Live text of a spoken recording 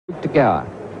To Gower.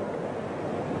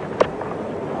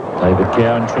 David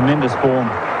Gower in tremendous form.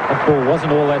 That ball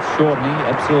wasn't all that short, and he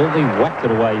absolutely whacked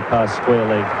it away past square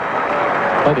leg.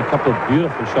 Played a couple of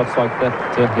beautiful shots like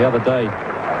that the other day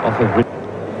off of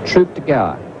Troop to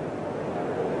Gower.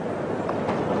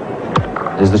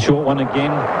 There's the short one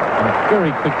again, and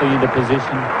very quickly into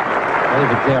position.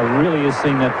 David Gower really has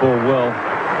seen that ball well.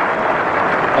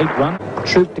 8 run.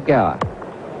 Troop to Gower.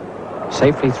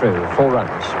 Safely through. 4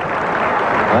 runs.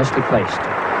 Nicely placed.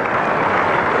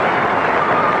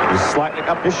 It was slightly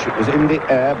upish. It was in the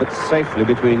air, but safely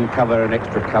between cover and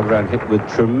extra cover, and hit with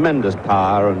tremendous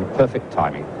power and perfect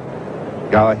timing.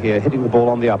 Gower here hitting the ball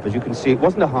on the up. As you can see, it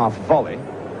wasn't a half volley,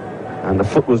 and the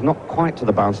foot was not quite to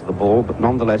the bounce of the ball, but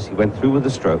nonetheless he went through with the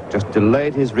stroke, just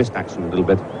delayed his wrist action a little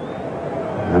bit,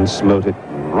 and smote it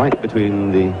right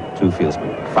between the 2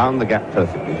 fieldsmen. Found the gap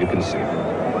perfectly, as you can see.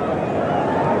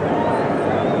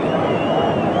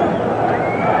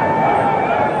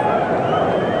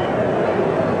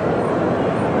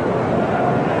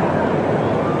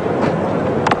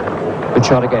 Good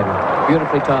shot again.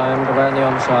 Beautifully timed away on the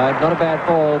onside. Not a bad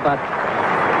ball, but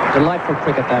delightful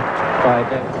cricket that by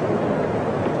David.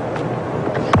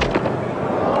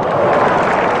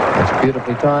 That's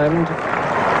beautifully timed.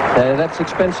 That's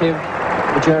expensive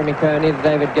for Jeremy Coney,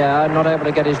 David Gower, not able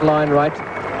to get his line right.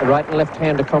 The right and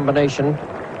left-hander combination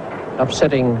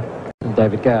upsetting.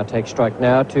 David Gower takes strike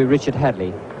now to Richard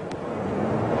Hadley.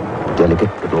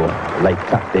 Delicate little late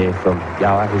cut there from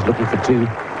Gower, who's looking for 2.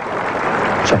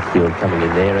 Chatfield coming in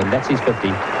there, and that's his 50.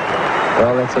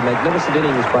 Well, that's a magnificent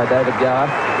innings by David Gower.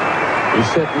 He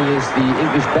certainly is the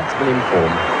English batsman in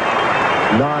form.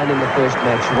 9 in the first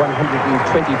match,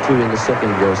 122 in the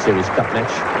second World Series Cup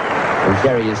match, and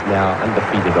Gary is now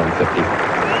undefeated on 50.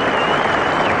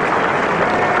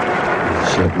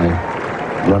 Certainly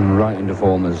run right into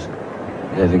form as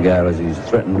David Gower, as he's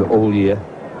threatened all year.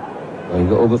 Well, he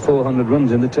got over 400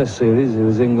 runs in the Test series. He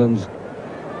was England's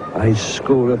highest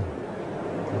scorer.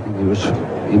 I think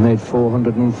he made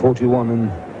 441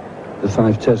 in the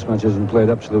 5 Test matches and played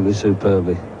absolutely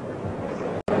superbly.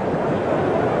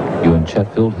 Ewan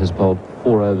Chatfield has bowled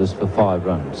 4 overs for 5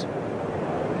 runs.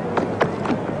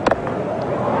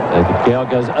 David Gower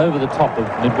goes over the top of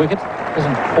mid-wicket.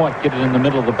 Doesn't quite get it in the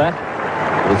middle of the bat,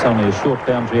 but it's only a short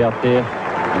boundary out there.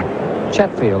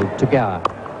 Chatfield to Gower.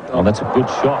 Oh, that's a good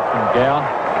shot from Gower.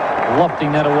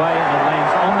 Lofting that away, and it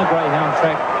lands on the greyhound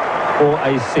track for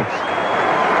a 6.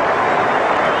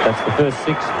 That's the first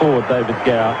 6 for David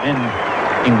Gower and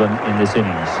England in this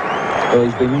innings. Well,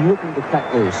 he's been looking to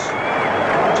cut loose.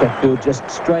 Chatfield just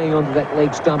straying onto that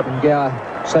leg stump, and Gower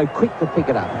so quick to pick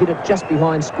it up. Hit it just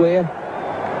behind square.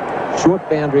 Short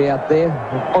boundary out there,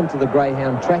 and onto the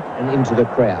greyhound track and into the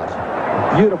crowd.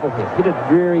 Beautiful hit. Hit it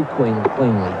very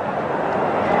cleanly.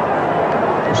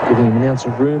 Just giving him an ounce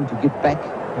of room to get back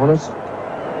on it.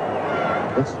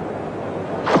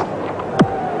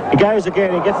 He goes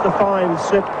again. He gets the fine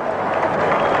slip.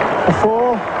 A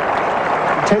 4.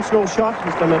 Intentional shot.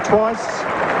 He's done it twice.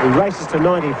 He races to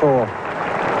 94.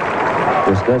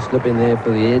 There's no slip in there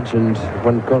for the edge, and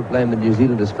one can't blame the New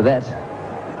Zealanders for that.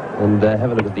 And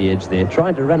have a look at the edge there.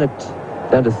 Trying to run it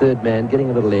down to 3rd man, getting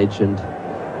a little edge, and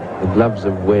the gloves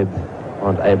of Webb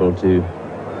aren't able to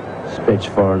stretch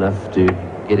far enough to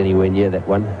get anywhere near that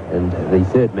one. And the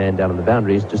 3rd man down on the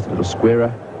boundary is just a little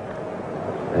squarer.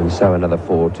 And so another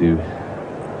 4 to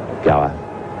Gower.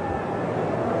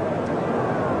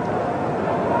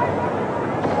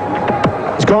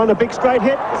 He's gone a big straight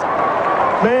hit.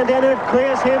 Man down it,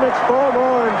 clears him. It's 4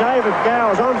 more, and David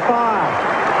Gower's on fire.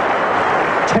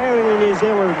 Tearing the New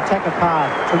Zealand attack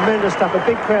apart. Tremendous stuff. A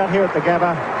big crowd here at the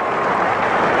Gabba.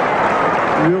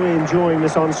 Really enjoying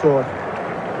this onslaught.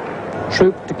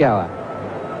 Troop to Gower.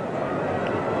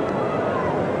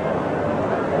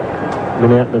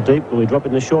 Went out in the deep. Will he drop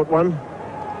in the short one?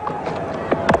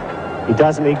 He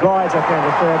doesn't. He glides up down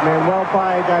the 3rd man. Well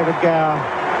played, David Gower.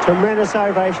 Tremendous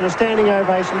ovation, a standing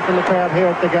ovation from the crowd here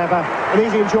at the Gabba, and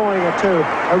he's enjoying it too.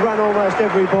 A run almost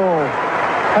every ball.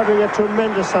 Having a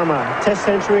tremendous summer. Test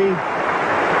century,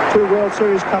 2 World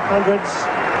Series Cup hundreds.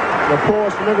 An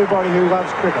applause from everybody who loves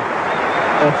cricket.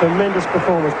 A tremendous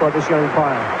performance by this young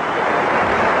player.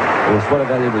 Yes, what a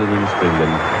valuable innings for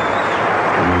England.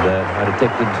 And I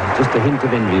detected just a hint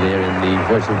of envy there in the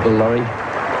voice of Bill Lawry,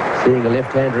 seeing a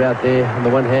left-hander out there on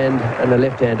the one hand and a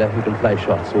left-hander who can play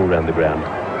shots all around the ground.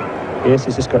 Yes,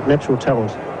 he's just got natural talent.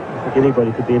 I think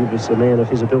anybody could be envious of a man of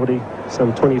his ability,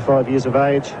 some 25 years of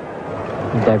age.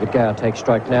 David Gower takes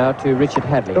strike now to Richard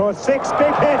Hadley. Oh, 6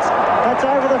 big hits. That's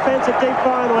over the fence at deep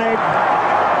fine leg.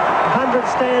 100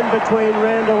 stand between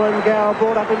Randall and Gower,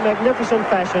 brought up in magnificent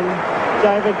fashion.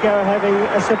 David Gower having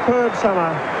a superb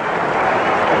summer.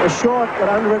 It was short, but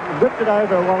under it, whipped it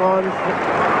over well on.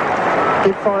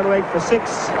 Deep fine leg for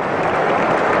 6.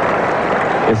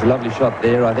 There's a lovely shot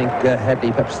there. I think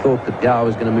Hadley perhaps thought that Gower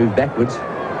was going to move backwards.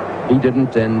 He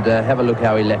didn't, and have a look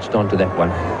how he latched onto that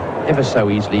one. Ever so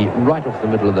easily, right off the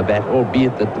middle of the bat,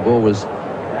 albeit that the ball was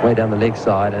way down the leg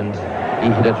side, and he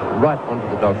hit it right onto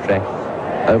the dog track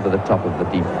over the top of the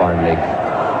deep fine leg.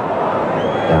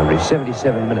 Boundary,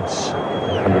 77 minutes.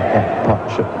 100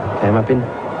 partnership came up in,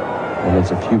 and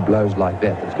it's a few blows like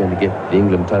that that's going to get the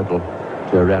England total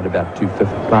to around about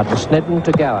 250. Martin Snedden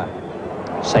to Gower.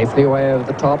 Safely away over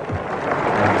the top.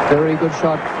 A very good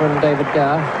shot from David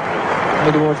Gower.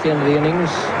 Towards the end of the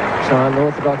innings. So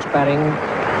unorthodox batting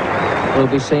will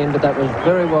be seen, but that was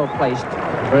very well placed,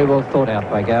 very well thought out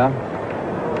by Gower.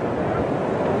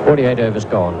 48 overs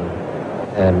gone,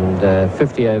 and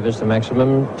 50 overs the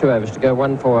maximum. 2 overs to go,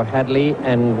 1 for Hadley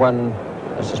and 1,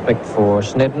 I suspect, for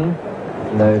Snedden,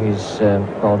 even though he's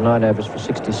bowled 9 overs for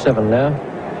 67 now.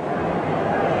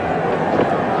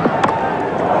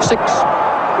 6,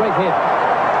 great hit.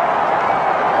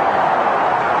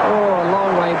 Oh, a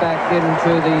long way back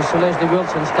into the Sir Leslie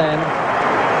Wilson stand.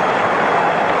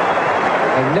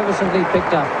 Magnificently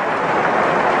picked up.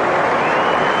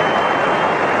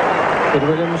 Peter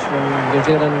Williams from New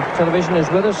Zealand Television is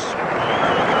with us.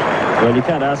 Well, you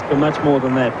can't ask for much more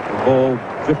than that. The ball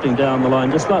drifting down the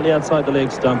line, just slightly outside the leg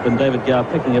stump, and David Gower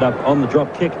picking it up on the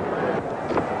drop kick. And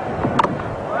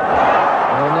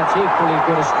that's equally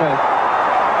good a stroke.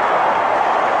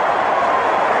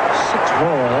 6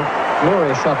 Royal.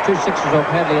 Glorious shot. 2 sixes off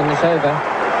Hadley in this over.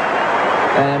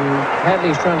 And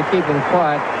Hadley's trying to keep him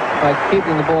quiet by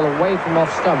keeping the ball away from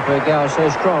off stump where Gower's so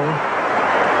strong.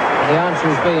 And the answer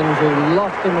has been to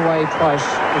loft him away twice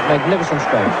with magnificent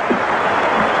strokes.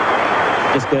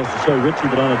 Just goes to show, Richie,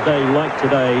 that on a day like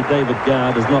today, David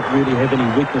Gower does not really have any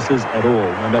weaknesses at all.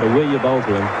 No matter where you bowl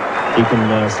to him, he can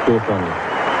score from you.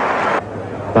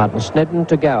 Martin Snedden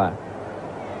to Gower.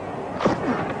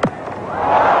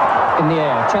 In the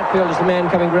air. Chatfield is the man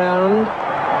coming round.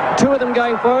 2 of them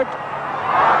going for it.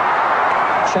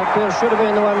 Chatfield should have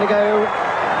been the one to go.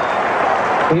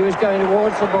 He was going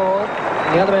towards the ball.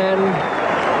 The other man,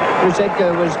 Bruce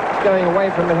Edgar, was going away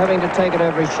from it, having to take it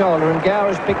over his shoulder. And Gower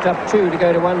has picked up 2 to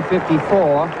go to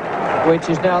 154, which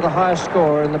is now the highest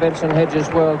score in the Benson Hedges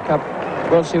World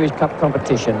Series Cup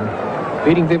competition.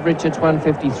 Beating Viv Richards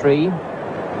 153.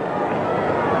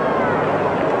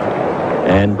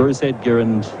 And Bruce Edgar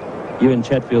and Ewan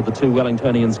Chatfield, the 2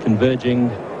 Wellingtonians,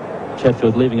 converging.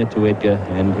 Chatfield leaving it to Edgar,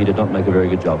 and he did not make a very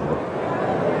good job of it.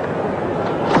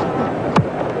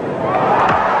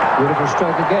 Beautiful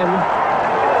stroke again.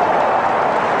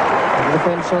 The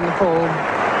fence on the full.